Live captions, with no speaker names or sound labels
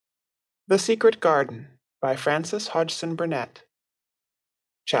The Secret Garden by Frances Hodgson Burnett.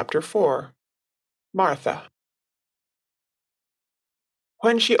 Chapter 4. Martha.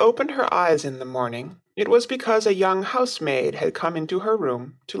 When she opened her eyes in the morning, it was because a young housemaid had come into her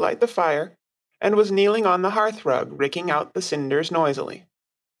room to light the fire and was kneeling on the hearth-rug, raking out the cinders noisily.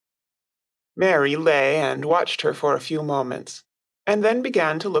 Mary lay and watched her for a few moments, and then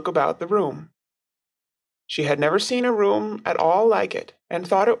began to look about the room. She had never seen a room at all like it, and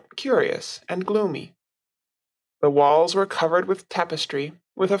thought it curious and gloomy. The walls were covered with tapestry,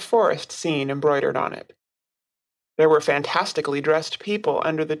 with a forest scene embroidered on it. There were fantastically dressed people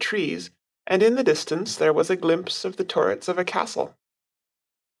under the trees, and in the distance there was a glimpse of the turrets of a castle.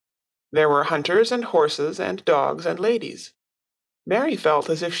 There were hunters and horses and dogs and ladies. Mary felt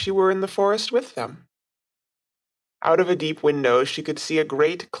as if she were in the forest with them. Out of a deep window she could see a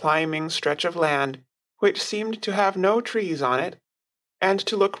great climbing stretch of land, which seemed to have no trees on it, and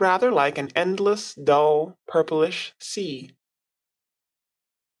to look rather like an endless, dull, purplish sea.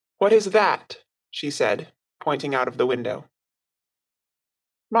 "What is that?" she said, pointing out of the window.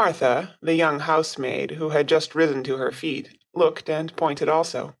 Martha, the young housemaid, who had just risen to her feet, looked and pointed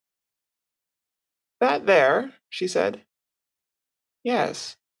also. "That there?" she said.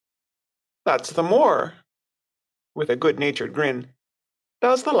 "Yes." "That's the moor," with a good-natured grin.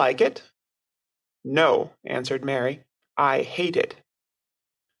 "Does thee like it?" "No," answered Mary. "I hate it."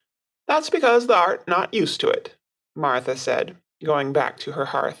 "That's because thou art not used to it," Martha said, going back to her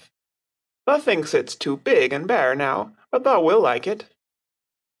hearth. "Thou thinks it's too big and bare now, but thou will like it."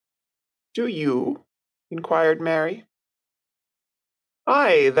 "Do you?" inquired Mary.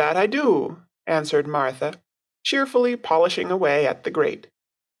 "Aye, that I do," answered Martha, cheerfully polishing away at the grate.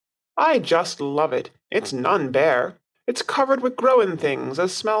 "I just love it. It's none bare. It's covered with growin' things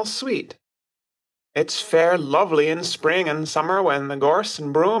as smell sweet. It's fair lovely in spring and summer when the gorse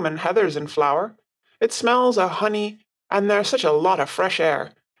and broom and heather's in flower. It smells o' honey, and there's such a lot of fresh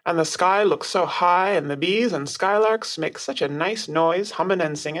air, and the sky looks so high, and the bees and skylarks make such a nice noise hummin'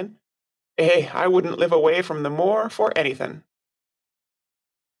 and singin'. I wouldn't live away from the moor for anythin'."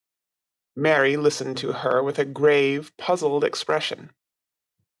 Mary listened to her with a grave, puzzled expression.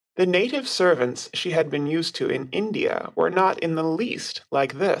 The native servants she had been used to in India were not in the least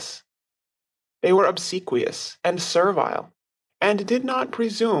like this. They were obsequious and servile, and did not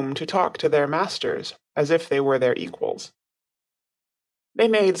presume to talk to their masters as if they were their equals. They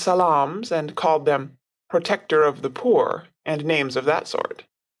made salams and called them protector of the poor and names of that sort.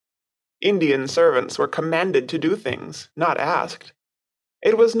 Indian servants were commanded to do things, not asked.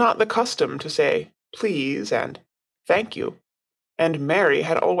 It was not the custom to say please and thank you, and Mary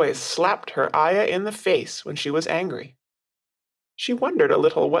had always slapped her ayah in the face when she was angry. She wondered a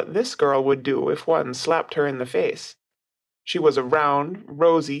little what this girl would do if one slapped her in the face. She was a round,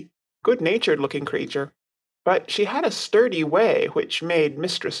 rosy, good-natured-looking creature, but she had a sturdy way which made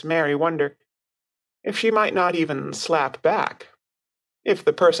Mistress Mary wonder if she might not even slap back, if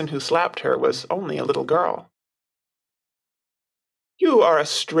the person who slapped her was only a little girl. "You are a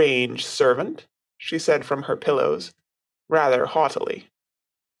strange servant," she said from her pillows, rather haughtily.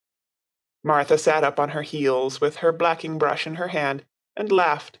 Martha sat up on her heels with her blacking brush in her hand and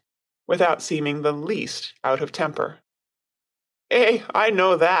laughed, without seeming the least out of temper. I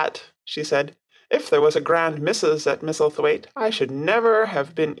know that," she said. "If there was a grand missus at Misselthwaite, I should never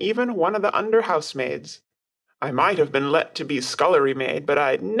have been even one of the under housemaids. I might have been let to be scullery maid, but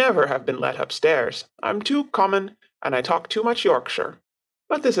I'd never have been let upstairs. I'm too common, and I talk too much Yorkshire.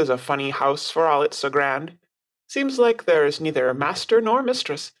 But this is a funny house for all it's so grand. Seems like there's neither master nor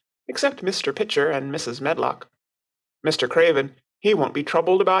mistress, except Mr. Pitcher and Mrs. Medlock. Mr. Craven, he won't be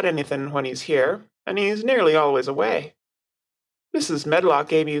troubled about anything when he's here, and he's nearly always away. Mrs. Medlock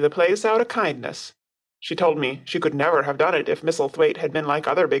gave me the place out of kindness. She told me she could never have done it if Misselthwaite had been like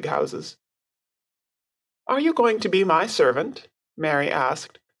other big houses." "Are you going to be my servant?" Mary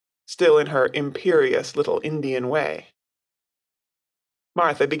asked, still in her imperious little Indian way.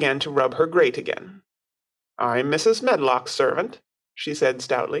 Martha began to rub her grate again. "I'm Mrs. Medlock's servant," she said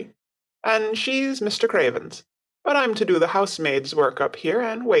stoutly, "and she's Mr. Craven's. But I'm to do the housemaid's work up here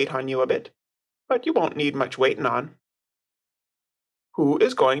and wait on you a bit. But you won't need much waitin' on." "Who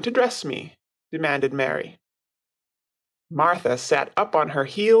is going to dress me?" demanded Mary. Martha sat up on her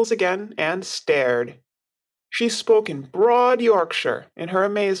heels again and stared. She spoke in broad Yorkshire in her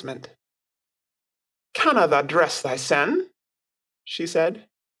amazement. "Canna tha dress thysen?" she said.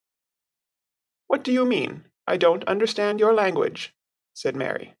 "What do you mean? I don't understand your language," said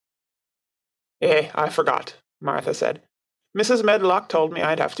Mary. I forgot," Martha said. "Mrs. Medlock told me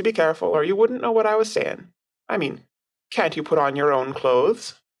I'd have to be careful, or you wouldn't know what I was saying. I mean, can't you put on your own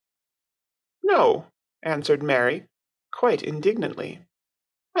clothes?" No, answered Mary, quite indignantly.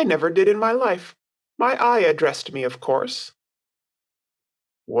 I never did in my life. My eye addressed me, of course.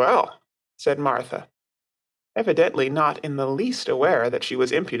 Well, said Martha, evidently not in the least aware that she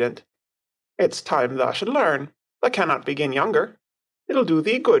was impudent. It's time thou should learn. Thou cannot begin younger. It'll do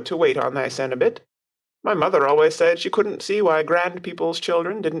thee good to wait on thysen a bit. My mother always said she couldn't see why grand people's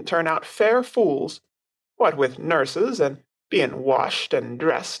children didn't turn out fair fools, what with nurses and being washed and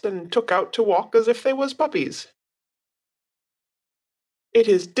dressed and took out to walk as if they was puppies. It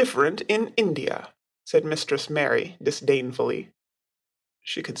is different in India, said Mistress Mary disdainfully.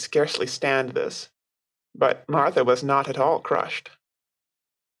 She could scarcely stand this, but Martha was not at all crushed.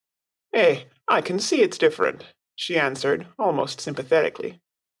 I can see it's different, she answered, almost sympathetically.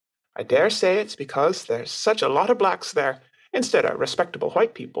 I dare say it's because there's such a lot of blacks there, instead of respectable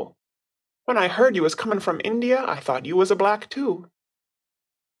white people. When I heard you was coming from India, I thought you was a black too.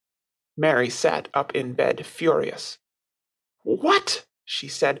 Mary sat up in bed, furious. What? She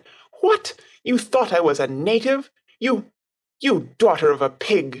said. What? You thought I was a native? You daughter of a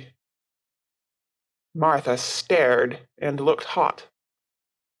pig. Martha stared and looked hot.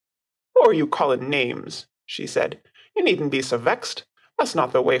 Who are you calling names? She said. You needn't be so vexed. That's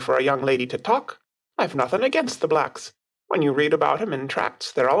not the way for a young lady to talk. I've nothing against the blacks. When you read about 'em in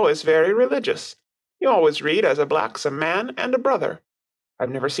tracts, they're always very religious. You always read as a black's a man and a brother. I've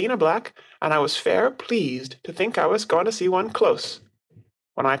never seen a black, and I was fair pleased to think I was going to see one close.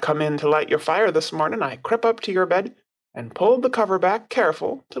 When I come in to light your fire this morning, I crept up to your bed and pulled the cover back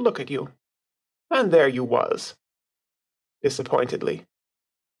careful to look at you. And there you was. Disappointedly.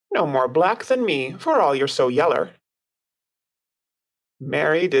 No more black than me, for all you're so yeller.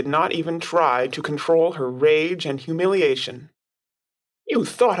 Mary did not even try to control her rage and humiliation. You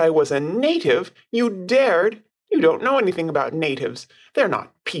thought I was a native? You dared? You don't know anything about natives. They're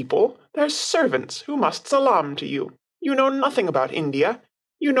not people. They're servants who must salaam to you. You know nothing about India.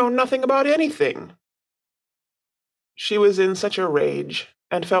 You know nothing about anything. She was in such a rage,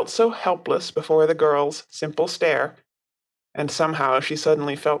 and felt so helpless before the girl's simple stare, and somehow she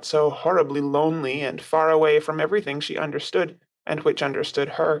suddenly felt so horribly lonely and far away from everything she understood, and which understood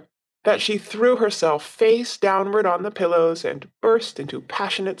her, that she threw herself face downward on the pillows and burst into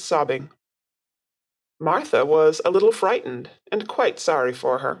passionate sobbing. Martha was a little frightened, and quite sorry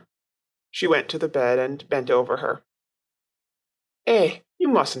for her. She went to the bed and bent over her. You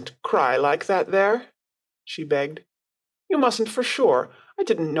mustn't cry like that there, she begged. You mustn't for sure. I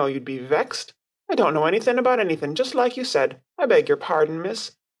didn't know you'd be vexed. I don't know anything about anything, just like you said. I beg your pardon,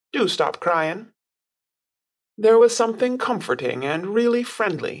 miss. Do stop crying. There was something comforting and really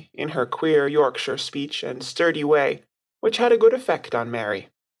friendly in her queer Yorkshire speech and sturdy way, which had a good effect on Mary.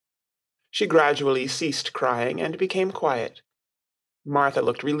 She gradually ceased crying and became quiet. Martha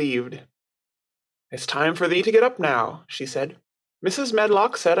looked relieved. It's time for thee to get up now, she said. Mrs.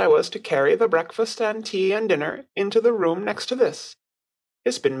 Medlock said I was to carry the breakfast and tea and dinner into the room next to this.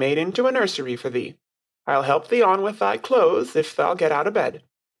 It's been made into a nursery for thee. I'll help thee on with thy clothes if thou'll get out of bed.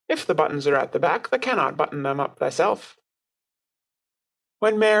 If the buttons are at the back, thou cannot button them up thyself.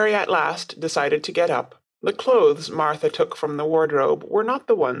 When Mary at last decided to get up, the clothes Martha took from the wardrobe were not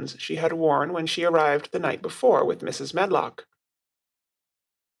the ones she had worn when she arrived the night before with Mrs. Medlock.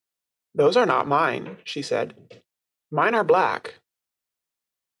 Those are not mine, she said. Mine are black.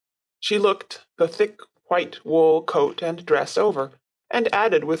 She looked the thick white wool coat and dress over, and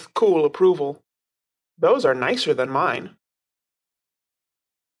added with cool approval, Those are nicer than mine.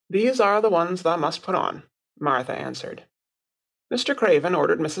 These are the ones thou must put on, Martha answered. Mr. Craven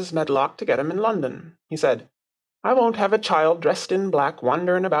ordered Mrs. Medlock to get 'em in London, he said. I won't have a child dressed in black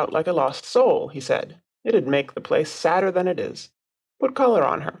wandering about like a lost soul, he said. It'd make the place sadder than it is. Put color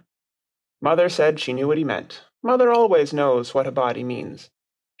on her. Mother said she knew what he meant. Mother always knows what a body means.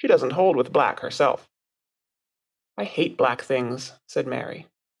 She doesn't hold with black herself. I hate black things, said Mary.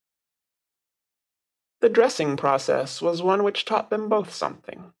 The dressing process was one which taught them both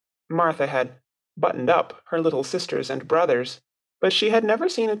something. Martha had buttoned up her little sisters and brothers, but she had never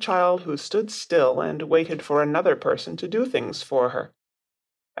seen a child who stood still and waited for another person to do things for her,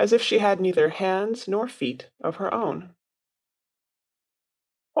 as if she had neither hands nor feet of her own.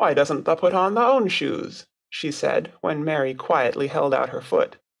 Why doesn't thou put on thy own shoes? She said, when Mary quietly held out her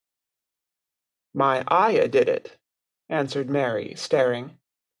foot. My ayah did it, answered Mary, staring.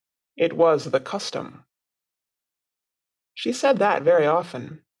 It was the custom. She said that very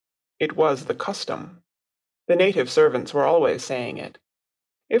often. It was the custom. The native servants were always saying it.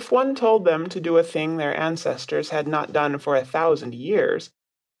 If one told them to do a thing their ancestors had not done for 1,000 years,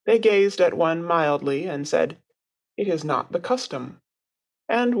 they gazed at one mildly and said, It is not the custom.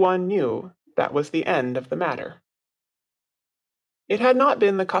 And one knew that was the end of the matter. It had not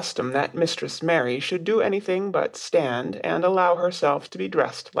been the custom that Mistress Mary should do anything but stand and allow herself to be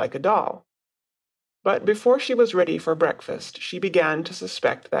dressed like a doll. But before she was ready for breakfast, she began to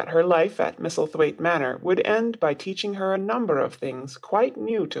suspect that her life at Misselthwaite Manor would end by teaching her a number of things quite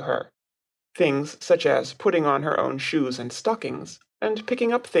new to her, things such as putting on her own shoes and stockings, and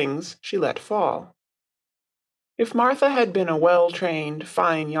picking up things she let fall. If Martha had been a well-trained,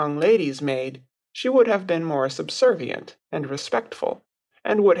 fine young lady's maid, she would have been more subservient and respectful,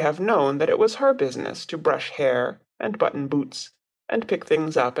 and would have known that it was her business to brush hair and button boots, and pick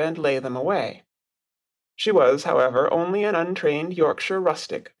things up and lay them away. She was, however, only an untrained Yorkshire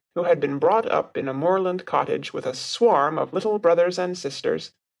rustic, who had been brought up in a moorland cottage with a swarm of little brothers and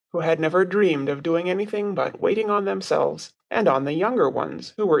sisters, who had never dreamed of doing anything but waiting on themselves and on the younger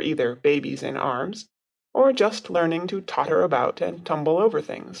ones, who were either babies in arms, or just learning to totter about and tumble over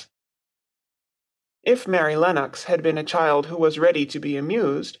things. If Mary Lennox had been a child who was ready to be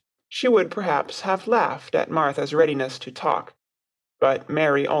amused, she would perhaps have laughed at Martha's readiness to talk, but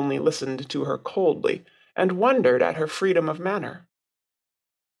Mary only listened to her coldly, and wondered at her freedom of manner.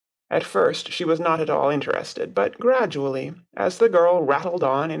 At first she was not at all interested, but gradually, as the girl rattled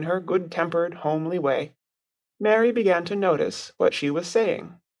on in her good-tempered, homely way, Mary began to notice what she was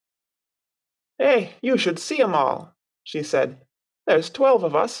saying. "Eh, you should see 'em all," she said. "There's 12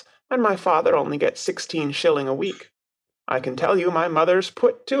 of us, and my father only gets 16 shilling a week. I can tell you my mother's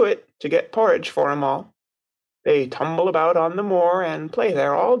put to it to get porridge for 'em all. They tumble about on the moor and play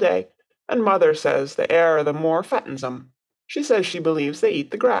there all day, and mother says the air of the moor fattens 'em. She says she believes they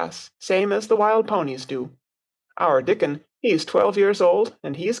eat the grass, same as the wild ponies do. Our Dickon, he's 12 years old,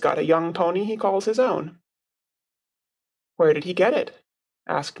 and he's got a young pony he calls his own." "Where did he get it?"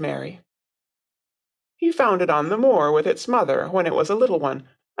 asked Mary. "He found it on the moor with its mother when it was a little one,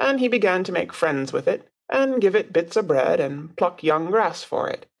 and he began to make friends with it, and give it bits of bread and pluck young grass for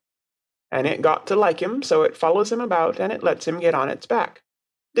it. And it got to like him, so it follows him about, and it lets him get on its back.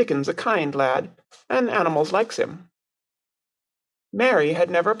 Dickon's a kind lad, and animals likes him." Mary had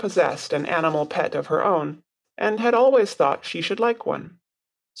never possessed an animal pet of her own, and had always thought she should like one.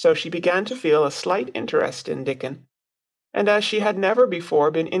 So she began to feel a slight interest in Dickon, and as she had never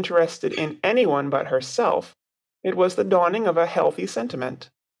before been interested in anyone but herself, it was the dawning of a healthy sentiment.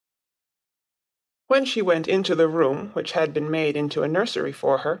 When she went into the room which had been made into a nursery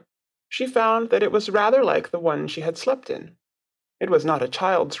for her, she found that it was rather like the one she had slept in. It was not a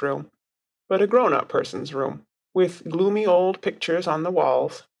child's room, but a grown-up person's room, with gloomy old pictures on the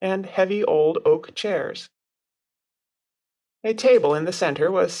walls and heavy old oak chairs. A table in the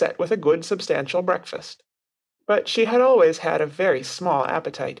center was set with a good substantial breakfast, but she had always had a very small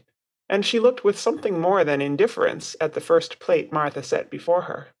appetite, and she looked with something more than indifference at the first plate Martha set before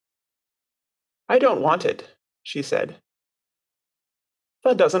her. "I don't want it," she said.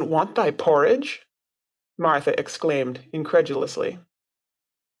 "Thou doesn't want thy porridge?" Martha exclaimed incredulously.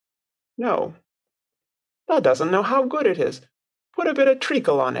 "No." "Thou doesn't know how good it is. Put a bit of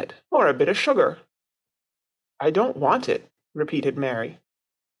treacle on it, or a bit of sugar." "I don't want it," repeated Mary.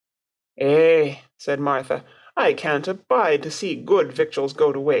 "Eh," said Martha, "I can't abide to see good victuals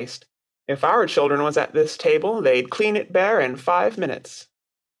go to waste. If our children was at this table, they'd clean it bare in 5 minutes."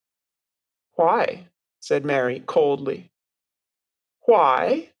 "Why?" said Mary coldly.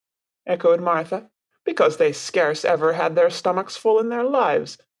 "Why?" echoed Martha. "Because they scarce ever had their stomachs full in their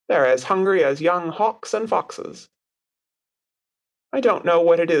lives. They're as hungry as young hawks and foxes." "I don't know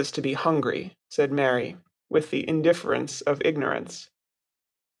what it is to be hungry," said Mary, with the indifference of ignorance.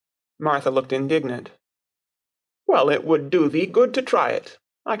 Martha looked indignant. "Well, it would do thee good to try it.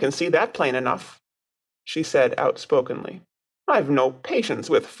 I can see that plain enough," she said outspokenly. "I've no patience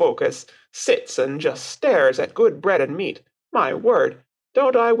with folk as sits and just stares at good bread and meat. My word,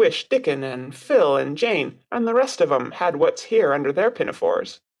 don't I wish Dickon and Phil and Jane and the rest of 'em had what's here under their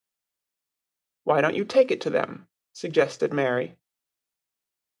pinafores." "Why don't you take it to them?" suggested Mary.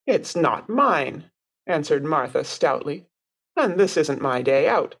 "It's not mine," answered Martha stoutly, "and this isn't my day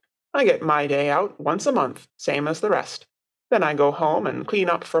out. I get my day out once a month, same as the rest. Then I go home and clean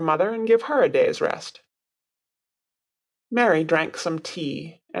up for mother and give her a day's rest." Mary drank some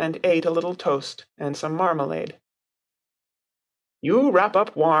tea and ate a little toast and some marmalade. "You wrap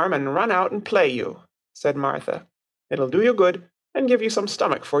up warm and run out and play, you," said Martha. "It'll do you good and give you some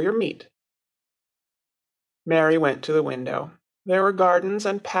stomach for your meat." Mary went to the window. There were gardens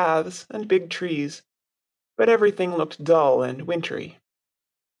and paths and big trees, but everything looked dull and wintry.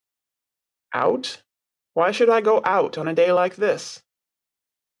 "Out? Why should I go out on a day like this?"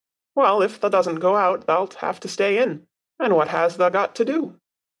 "Well, if thou doesn't go out, thou'lt have to stay in, and what has thou got to do?"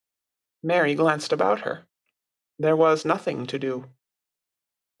 Mary glanced about her. There was nothing to do.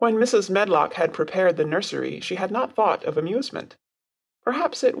 When Mrs. Medlock had prepared the nursery, she had not thought of amusement.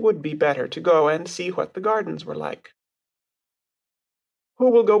 Perhaps it would be better to go and see what the gardens were like. "Who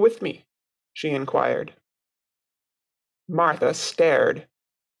will go with me?" she inquired. Martha stared.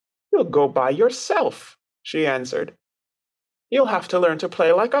 "You'll go by yourself," she answered. "You'll have to learn to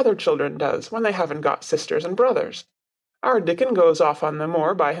play like other children does when they haven't got sisters and brothers. Our Dickon goes off on the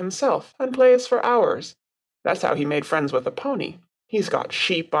moor by himself and plays for hours. That's how he made friends with the pony. He's got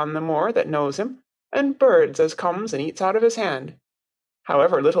sheep on the moor that knows him, and birds as comes and eats out of his hand.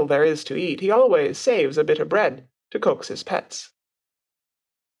 However little there is to eat, he always saves a bit of bread to coax his pets."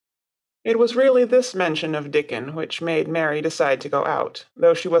 It was really this mention of Dickon which made Mary decide to go out,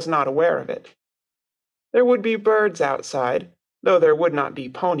 though she was not aware of it. There would be birds outside, though there would not be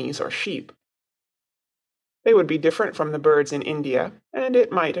ponies or sheep. They would be different from the birds in India, and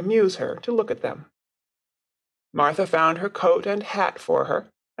it might amuse her to look at them. Martha found her coat and hat for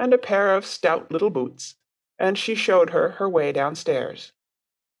her, and a pair of stout little boots, and she showed her her way downstairs.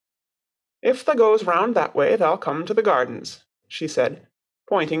 "If tha goes round that way, thou'll come to the gardens," she said,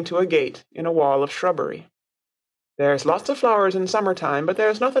 pointing to a gate in a wall of shrubbery. "There's lots of flowers in summer time, but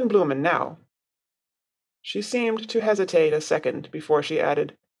there's nothing bloomin' now." She seemed to hesitate a second before she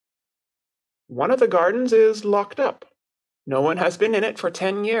added, "One of the gardens is locked up. No one has been in it for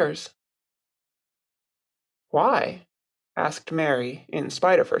 10 years." "Why?" asked Mary, in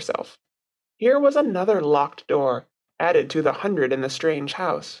spite of herself. Here was another locked door, added to the 100 in the strange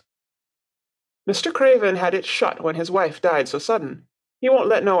house. "Mr. Craven had it shut when his wife died so sudden. He won't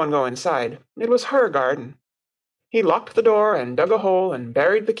let no one go inside. It was her garden. He locked the door and dug a hole and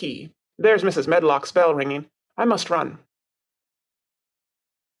buried the key. There's Mrs. Medlock's bell ringing. I must run."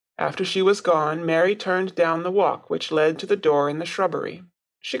 After she was gone, Mary turned down the walk which led to the door in the shrubbery.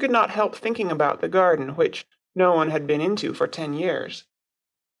 She could not help thinking about the garden, which no one had been into for 10 years.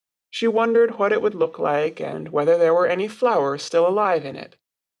 She wondered what it would look like, and whether there were any flowers still alive in it.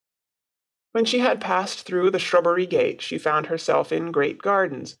 When she had passed through the shrubbery gate, she found herself in great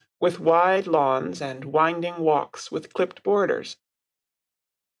gardens, with wide lawns and winding walks with clipped borders.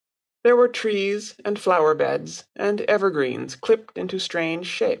 There were trees and flower beds and evergreens clipped into strange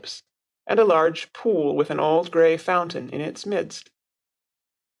shapes, and a large pool with an old gray fountain in its midst.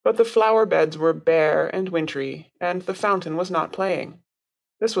 But the flower beds were bare and wintry, and the fountain was not playing.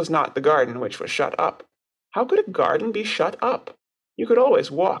 This was not the garden which was shut up. How could a garden be shut up? You could always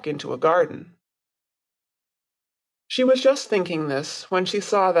walk into a garden. She was just thinking this when she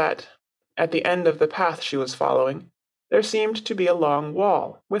saw that, at the end of the path she was following, there seemed to be a long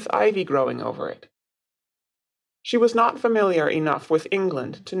wall, with ivy growing over it. She was not familiar enough with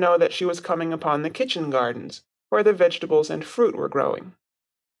England to know that she was coming upon the kitchen gardens, where the vegetables and fruit were growing.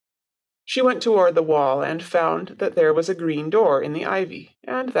 She went toward the wall and found that there was a green door in the ivy,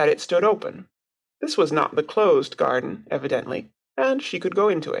 and that it stood open. This was not the closed garden, evidently, and she could go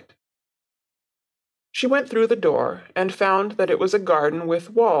into it. She went through the door, and found that it was a garden with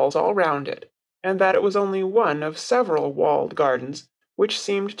walls all round it, and that it was only one of several walled gardens which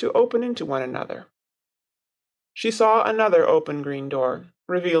seemed to open into one another. She saw another open green door,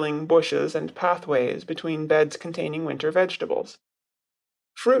 revealing bushes and pathways between beds containing winter vegetables.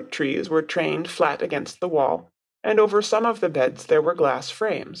 Fruit trees were trained flat against the wall, and over some of the beds there were glass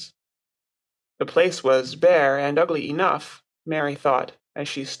frames. The place was bare and ugly enough, Mary thought, as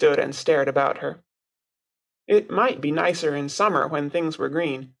she stood and stared about her. It might be nicer in summer when things were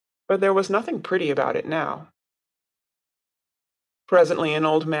green, but there was nothing pretty about it now. Presently an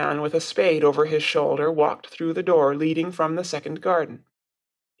old man with a spade over his shoulder walked through the door leading from the second garden.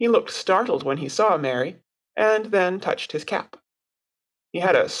 He looked startled when he saw Mary, and then touched his cap. He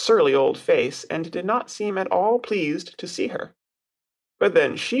had a surly old face, and did not seem at all pleased to see her. But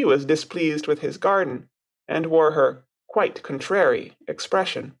then she was displeased with his garden, and wore her quite contrary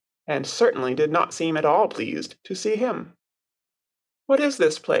expression, and certainly did not seem at all pleased to see him. "What is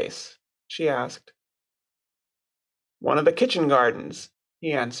this place?" she asked. "One of the kitchen gardens,"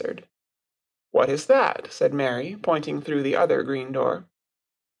 he answered. "What is that?" said Mary, pointing through the other green door.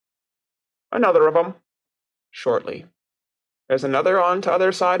 "Another of 'em," shortly. "There's another on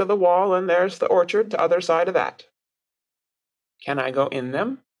t'other side of the wall, and there's the orchard t'other side of that." "Can I go in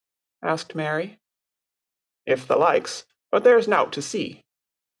them?" asked Mary. "If thou likes, but there's nowt to see."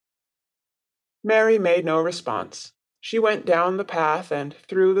 Mary made no response. She went down the path and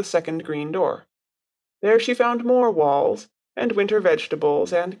through the second green door. There she found more walls, and winter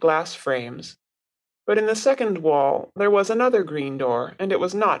vegetables, and glass frames. But in the second wall there was another green door, and it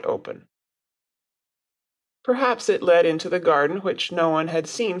was not open. Perhaps it led into the garden which no one had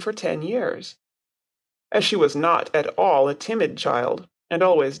seen for 10 years. As she was not at all a timid child, and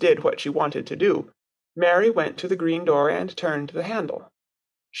always did what she wanted to do, Mary went to the green door and turned the handle.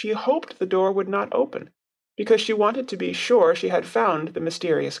 She hoped the door would not open, because she wanted to be sure she had found the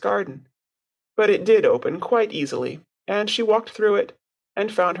mysterious garden. But it did open quite easily, and she walked through it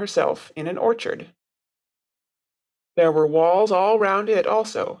and found herself in an orchard. There were walls all round it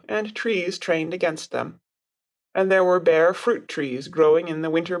also, and trees trained against them. And there were bare fruit trees growing in the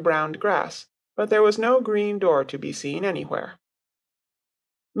winter-browned grass, but there was no green door to be seen anywhere.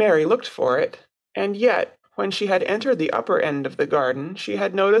 Mary looked for it, and yet, when she had entered the upper end of the garden, she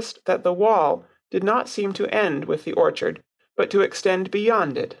had noticed that the wall did not seem to end with the orchard, but to extend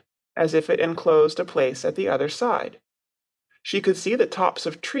beyond it, as if it enclosed a place at the other side. She could see the tops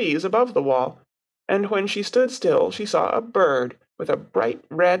of trees above the wall, and when she stood still she saw a bird with a bright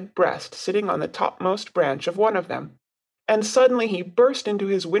red breast sitting on the topmost branch of one of them, and suddenly he burst into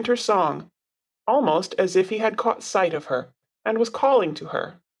his winter song, almost as if he had caught sight of her, and was calling to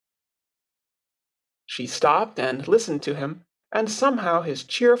her. She stopped and listened to him, and somehow his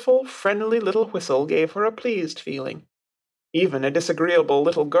cheerful, friendly little whistle gave her a pleased feeling. Even a disagreeable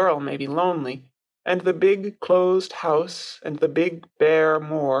little girl may be lonely, and the big closed house, and the big bare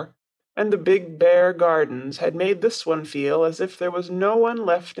moor, and the big bare gardens had made this one feel as if there was no one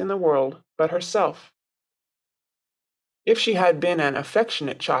left in the world but herself. If she had been an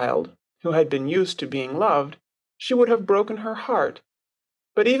affectionate child, who had been used to being loved, she would have broken her heart.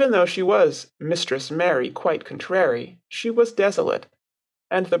 But even though she was Mistress Mary quite contrary, she was desolate,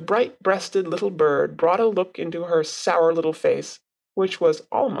 and the bright-breasted little bird brought a look into her sour little face, which was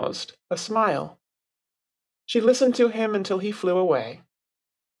almost a smile. She listened to him until he flew away.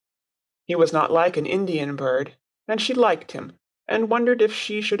 He was not like an Indian bird, and she liked him, and wondered if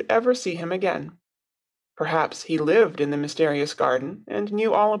she should ever see him again. Perhaps he lived in the mysterious garden, and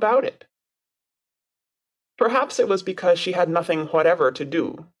knew all about it. Perhaps it was because she had nothing whatever to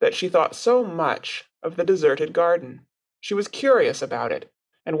do that she thought so much of the deserted garden. She was curious about it,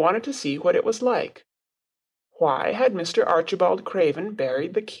 and wanted to see what it was like. Why had Mr. Archibald Craven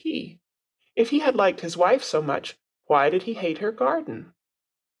buried the key? If he had liked his wife so much, why did he hate her garden?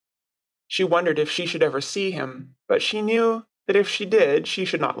 She wondered if she should ever see him, but she knew that if she did, she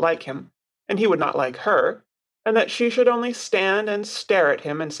should not like him, and he would not like her, and that she should only stand and stare at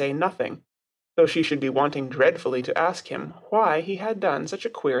him and say nothing, though she should be wanting dreadfully to ask him why he had done such a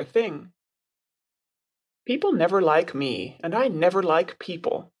queer thing. People never like me, and I never like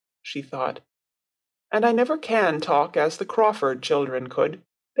people, she thought. And I never can talk as the Crawford children could.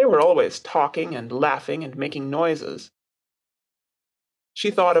 They were always talking and laughing and making noises. She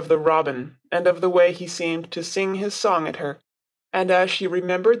thought of the robin, and of the way he seemed to sing his song at her, and as she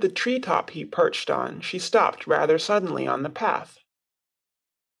remembered the tree-top he perched on, she stopped rather suddenly on the path.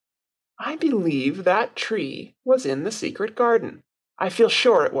 I believe that tree was in the secret garden. I feel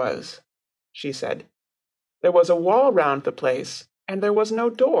sure it was, she said. There was a wall round the place, and there was no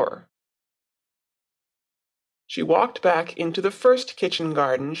door. She walked back into the first kitchen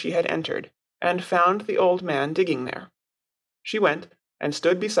garden she had entered, and found the old man digging there. She went and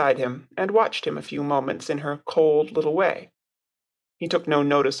stood beside him and watched him a few moments in her cold little way. He took no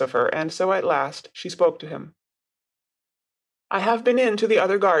notice of her, and so at last she spoke to him. I have been into the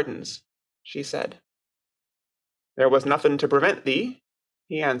other gardens, she said. There was nothing to prevent thee,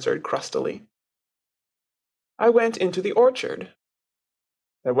 he answered crustily. I went into the orchard.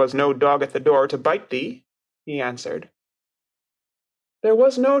 There was no dog at the door to bite thee, he answered. There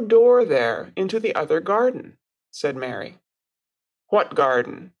was no door there into the other garden, said Mary. What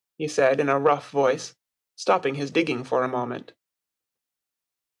garden? He said in a rough voice, stopping his digging for a moment.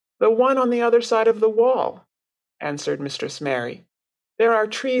 The one on the other side of the wall, answered Mistress Mary. There are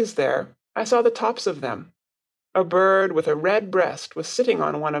trees there. I saw the tops of them. A bird with a red breast was sitting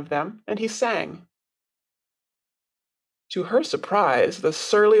on one of them, and he sang. To her surprise, the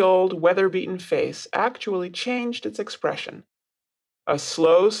surly old weather-beaten face actually changed its expression. A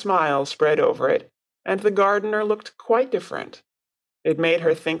slow smile spread over it, and the gardener looked quite different. It made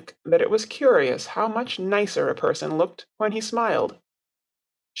her think that it was curious how much nicer a person looked when he smiled.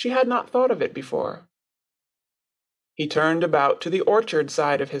 She had not thought of it before. He turned about to the orchard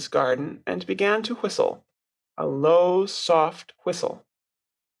side of his garden and began to whistle, a low, soft whistle.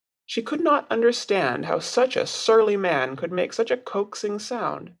 She could not understand how such a surly man could make such a coaxing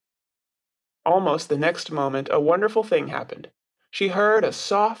sound. Almost the next moment a wonderful thing happened. She heard a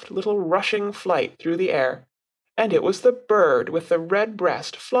soft little rushing flight through the air, and it was the bird with the red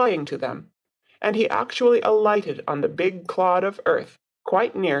breast flying to them, and he actually alighted on the big clod of earth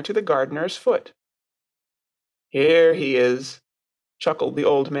quite near to the gardener's foot. Here he is, chuckled the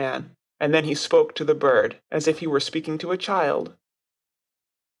old man, and then he spoke to the bird as if he were speaking to a child.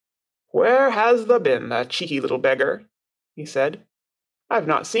 Where has thou been, thou cheeky little beggar? He said. I've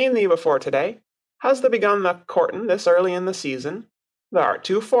not seen thee before to-day. Has thou begun the courtin' this early in the season? Thou art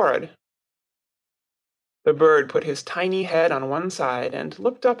too forrard. The bird put his tiny head on one side and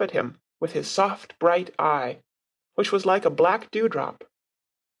looked up at him with his soft bright eye, which was like a black dewdrop.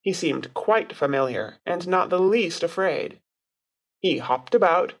 He seemed quite familiar, and not the least afraid. He hopped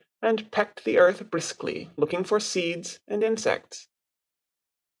about and pecked the earth briskly, looking for seeds and insects.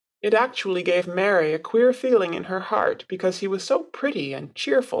 It actually gave Mary a queer feeling in her heart because he was so pretty and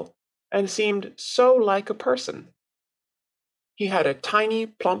cheerful, and seemed so like a person. He had a tiny,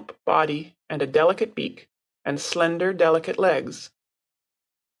 plump body and a delicate beak, and slender, delicate legs.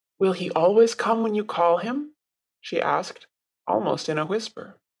 Will he always come when you call him? She asked, almost in a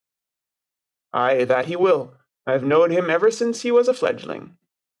whisper. Aye, that he will. I've knowed him ever since he was a fledgling.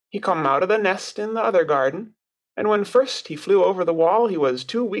 He come out of the nest in the other garden, and when first he flew over the wall he was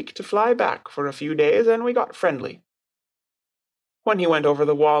too weak to fly back for a few days, and we got friendly. When he went over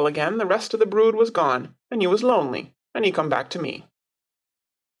the wall again, the rest of the brood was gone, and he was lonely, and he come back to me.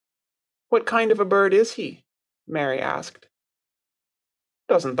 What kind of a bird is he? Mary asked.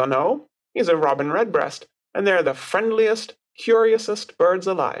 Doesn't thou know? He's a robin redbreast, and they're the friendliest, curiousest birds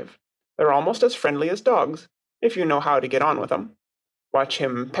alive. They're almost as friendly as dogs, if you know how to get on with 'em. Watch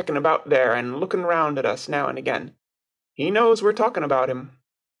him pecking about there and looking round at us now and again. He knows we're talking about him.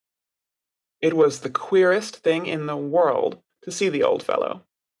 It was the queerest thing in the world to see the old fellow.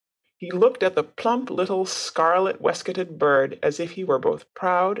 He looked at the plump little scarlet waistcoated bird as if he were both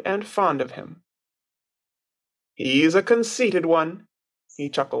proud and fond of him. He's a conceited one, he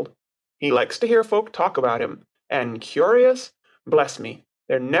chuckled. He likes to hear folk talk about him, and curious, bless me,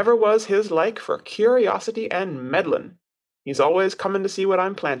 there never was his like for curiosity and meddlin'. He's always comin' to see what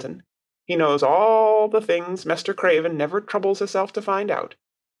I'm plantin'. He knows all the things Mester Craven never troubles hisself to find out.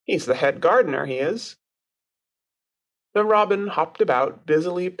 He's the head gardener, he is. The robin hopped about,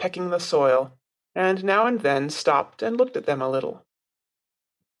 busily pecking the soil, and now and then stopped and looked at them a little.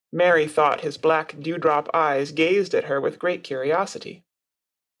 Mary thought his black dewdrop eyes gazed at her with great curiosity.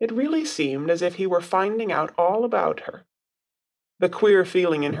 It really seemed as if he were finding out all about her. The queer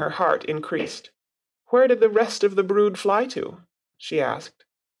feeling in her heart increased. Where did the rest of the brood fly to? She asked.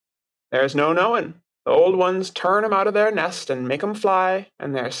 There's no knowin'. The old ones turn 'em out of their nest and make 'em fly,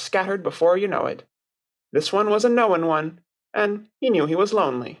 and they're scattered before you know it. This one was a knowin' one, and he knew he was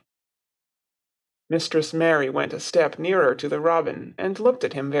lonely. Mistress Mary went a step nearer to the robin and looked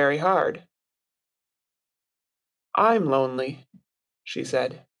at him very hard. I'm lonely, she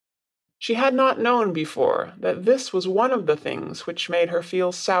said. She had not known before that this was one of the things which made her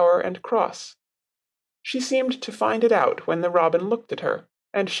feel sour and cross. She seemed to find it out when the robin looked at her,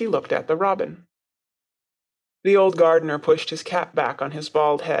 and she looked at the robin. The old gardener pushed his cap back on his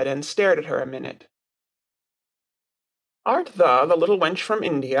bald head and stared at her a minute. Art thou the little wench from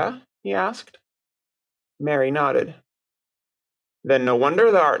India? He asked. Mary nodded. Then no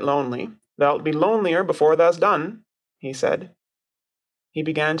wonder thou art lonely. Thou'lt be lonelier before thou's done, he said. He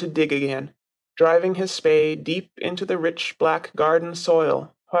began to dig again, driving his spade deep into the rich black garden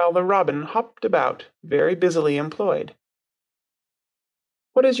soil, while the robin hopped about, very busily employed.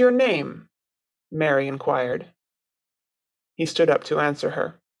 What is your name? Mary inquired. He stood up to answer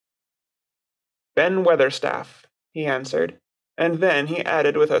her. Ben Weatherstaff, he answered, and then he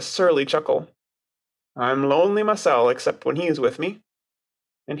added with a surly chuckle, I'm lonely mysel', except when he's with me.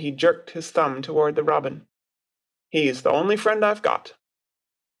 And he jerked his thumb toward the robin. He's the only friend I've got.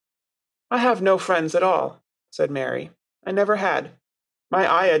 I have no friends at all, said Mary. I never had. My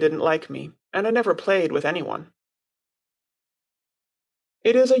ayah didn't like me, and I never played with anyone.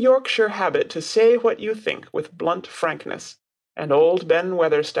 It is a Yorkshire habit to say what you think with blunt frankness, and old Ben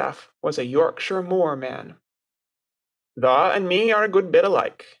Weatherstaff was a Yorkshire moorman. Thou and me are a good bit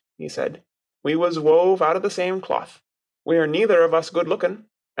alike, he said. We was wove out of the same cloth. We're neither of us good-lookin',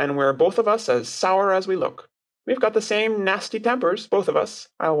 and we're both of us as sour as we look. We've got the same nasty tempers, both of us,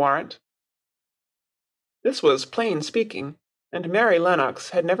 I'll warrant. This was plain speaking, and Mary Lennox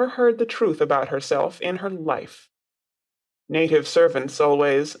had never heard the truth about herself in her life. Native servants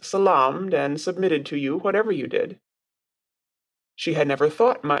always salaamed and submitted to you whatever you did. She had never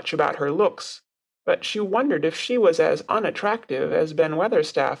thought much about her looks, but she wondered if she was as unattractive as Ben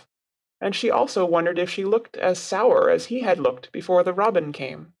Weatherstaff, and she also wondered if she looked as sour as he had looked before the robin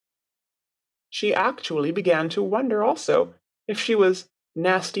came. She actually began to wonder also if she was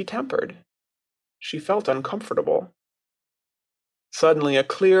nasty-tempered. She felt uncomfortable. Suddenly a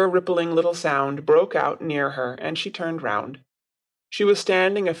clear, rippling little sound broke out near her, and she turned round. She was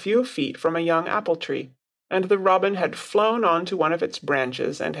standing a few feet from a young apple tree, and the robin had flown on to one of its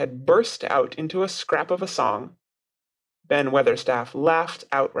branches and had burst out into a scrap of a song. Ben Weatherstaff laughed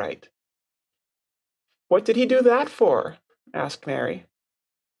outright. "What did he do that for?" asked Mary.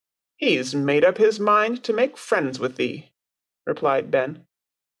 "He's made up his mind to make friends with thee," replied Ben.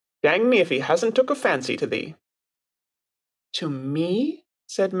 "Dang me if he hasn't took a fancy to thee." "To me?"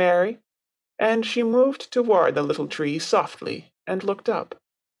 said Mary, and she moved toward the little tree softly and looked up.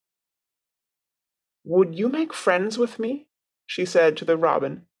 "Would you make friends with me?" she said to the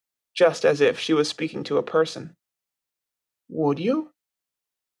robin, just as if she was speaking to a person. "Would you?"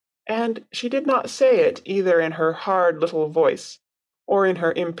 And she did not say it either in her hard little voice or in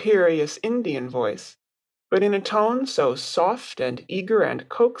her imperious Indian voice, but in a tone so soft and eager and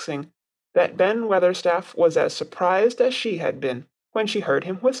coaxing that Ben Weatherstaff was as surprised as she had been when she heard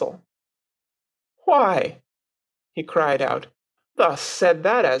him whistle. "Why," he cried out, "thus said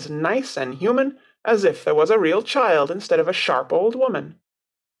that as nice and human as if there was a real child instead of a sharp old woman.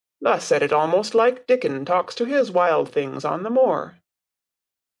 Thus said it almost like Dickon talks to his wild things on the moor."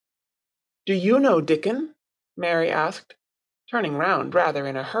 "Do you know Dickon?" Mary asked, turning round rather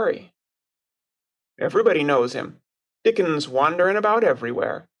in a hurry. "Everybody knows him. Dickon's wanderin' about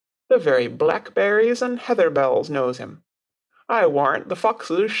everywhere. The very blackberries and heatherbells knows him. I warrant the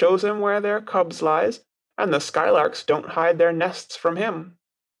foxes shows him where their cubs lies, and the skylarks don't hide their nests from him."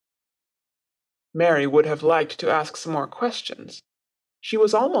 Mary would have liked to ask some more questions. She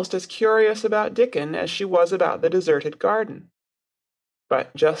was almost as curious about Dickon as she was about the deserted garden.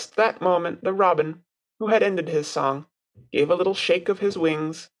 But just that moment the robin, who had ended his song, gave a little shake of his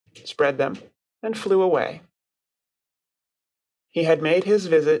wings, spread them, and flew away. He had made his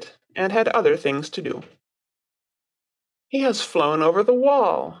visit, and had other things to do. "He has flown over the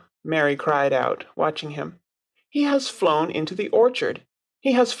wall," Mary cried out, watching him. "He has flown into the orchard.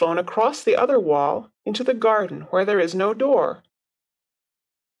 He has flown across the other wall into the garden where there is no door."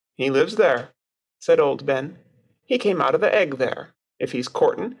 "He lives there," said old Ben. "He came out of the egg there. If he's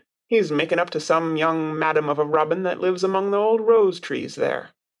courtin', he's making up to some young madam of a robin that lives among the old rose trees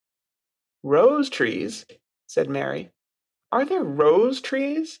there." "Rose trees?" said Mary. "Are there rose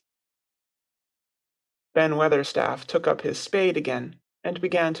trees?" Ben Weatherstaff took up his spade again and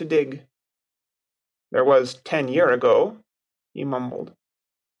began to dig. "There was 10 year ago," he mumbled.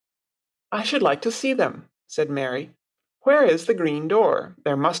 "I should like to see them," said Mary. "Where is the green door?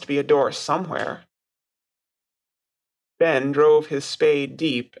 There must be a door somewhere." Ben drove his spade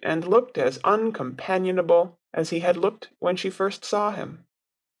deep and looked as uncompanionable as he had looked when she first saw him.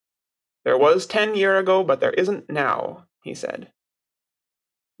 "There was 10 year ago, but there isn't now," he said.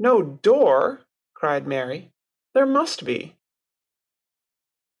 "No door?" cried Mary. "There must be."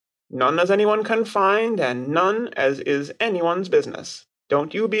 "None as anyone can find, and none as is anyone's business.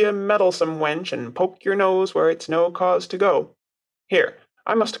 Don't you be a meddlesome wench and poke your nose where it's no cause to go. Here,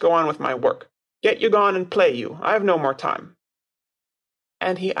 I must go on with my work. Get you gone and play you. I've no more time."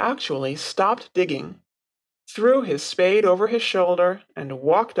 And he actually stopped digging, threw his spade over his shoulder, and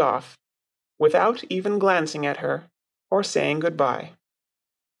walked off, without even glancing at her or saying good-bye.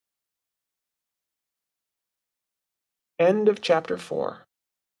 End of chapter 4.